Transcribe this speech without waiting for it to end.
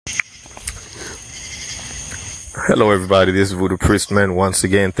Hello, everybody. This is Voodoo Priest Man. Once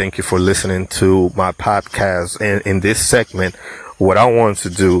again, thank you for listening to my podcast. And in this segment, what I want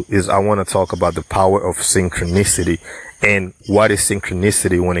to do is I want to talk about the power of synchronicity and what is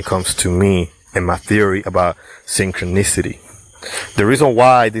synchronicity when it comes to me and my theory about synchronicity. The reason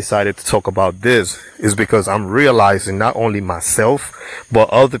why I decided to talk about this is because I'm realizing not only myself, but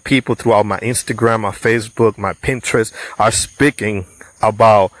other people throughout my Instagram, my Facebook, my Pinterest are speaking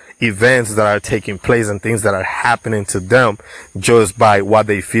about events that are taking place and things that are happening to them just by what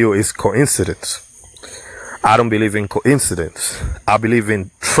they feel is coincidence. I don't believe in coincidence. I believe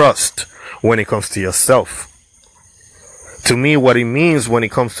in trust when it comes to yourself. To me, what it means when it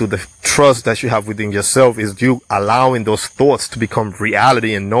comes to the trust that you have within yourself is you allowing those thoughts to become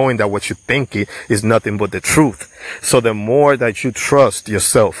reality and knowing that what you're thinking is nothing but the truth. So the more that you trust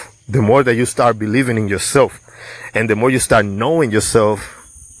yourself, the more that you start believing in yourself, and the more you start knowing yourself,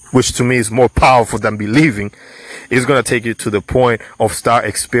 which to me is more powerful than believing, is going to take you to the point of start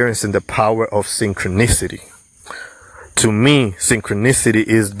experiencing the power of synchronicity. To me, synchronicity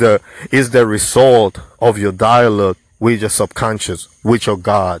is the result of your dialogue with your subconscious, with your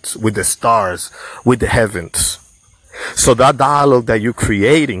gods, with the stars, with the heavens. So that dialogue that you're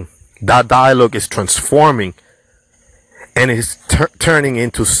creating, that dialogue is transforming and is turning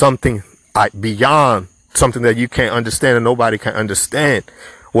into something beyond something that you can't understand and nobody can understand.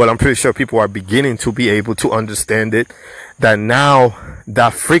 Well, I'm pretty sure people are beginning to be able to understand it, that now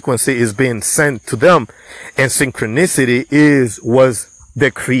that frequency is being sent to them, and synchronicity was the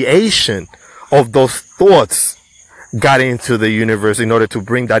creation of those thoughts got into the universe in order to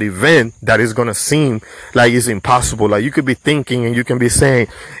bring that event that is going to seem like it's impossible. Like you could be thinking and you can be saying,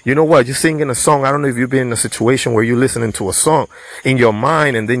 you know what, you're singing a song. I don't know if you've been in a situation where you're listening to a song in your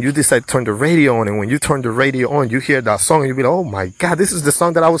mind and then you decide to turn the radio on. And when you turn the radio on, you hear that song and you be like, oh my God, this is the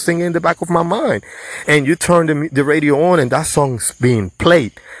song that I was singing in the back of my mind. And you turn the radio on and that song's being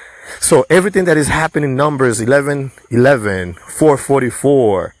played. So everything that is happening, numbers 1111,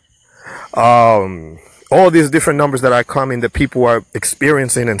 444, all these different numbers that are coming that people are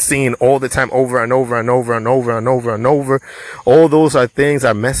experiencing and seeing all the time over and over and over and over and over and over. All those are things,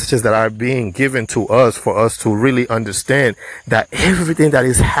 are messages that are being given to us for us to really understand that everything that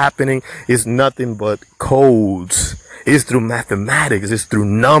is happening is nothing but codes. It's through mathematics. It's through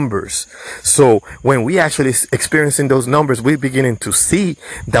numbers. So when we actually experiencing those numbers, we're beginning to see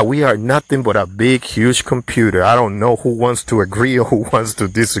that we are nothing but a big, huge computer. I don't know who wants to agree or who wants to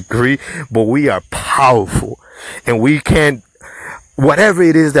disagree, but we are powerful and we can, whatever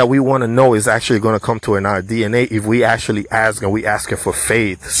it is that we want to know is actually going to come to in our DNA if we actually ask and we ask it for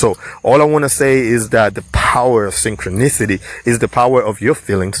faith. So all I want to say is that the power of synchronicity is the power of your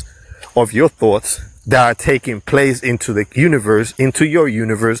feelings, of your thoughts, that are taking place into the universe, into your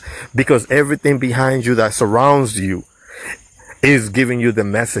universe, because everything behind you that surrounds you is giving you the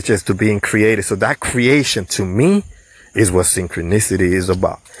messages to being created. So that creation to me is what synchronicity is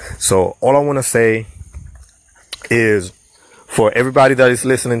about. So all I want to say is for everybody that is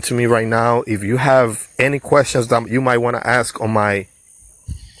listening to me right now, if you have any questions that you might want to ask on my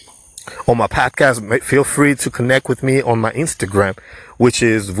podcast, feel free to connect with me on my Instagram, which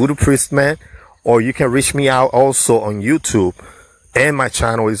is Voodoo Priest Man. Or you can reach me out also on YouTube. And my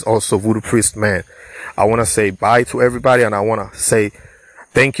channel is also Voodoo Priest Man. I want to say bye to everybody. And I want to say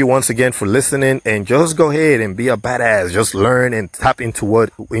thank you once again for listening. And just go ahead and be a badass. Just learn and tap into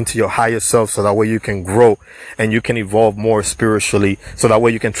your higher self. So that way you can grow and you can evolve more spiritually. So that way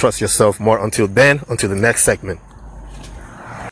you can trust yourself more. Until then, until the next segment.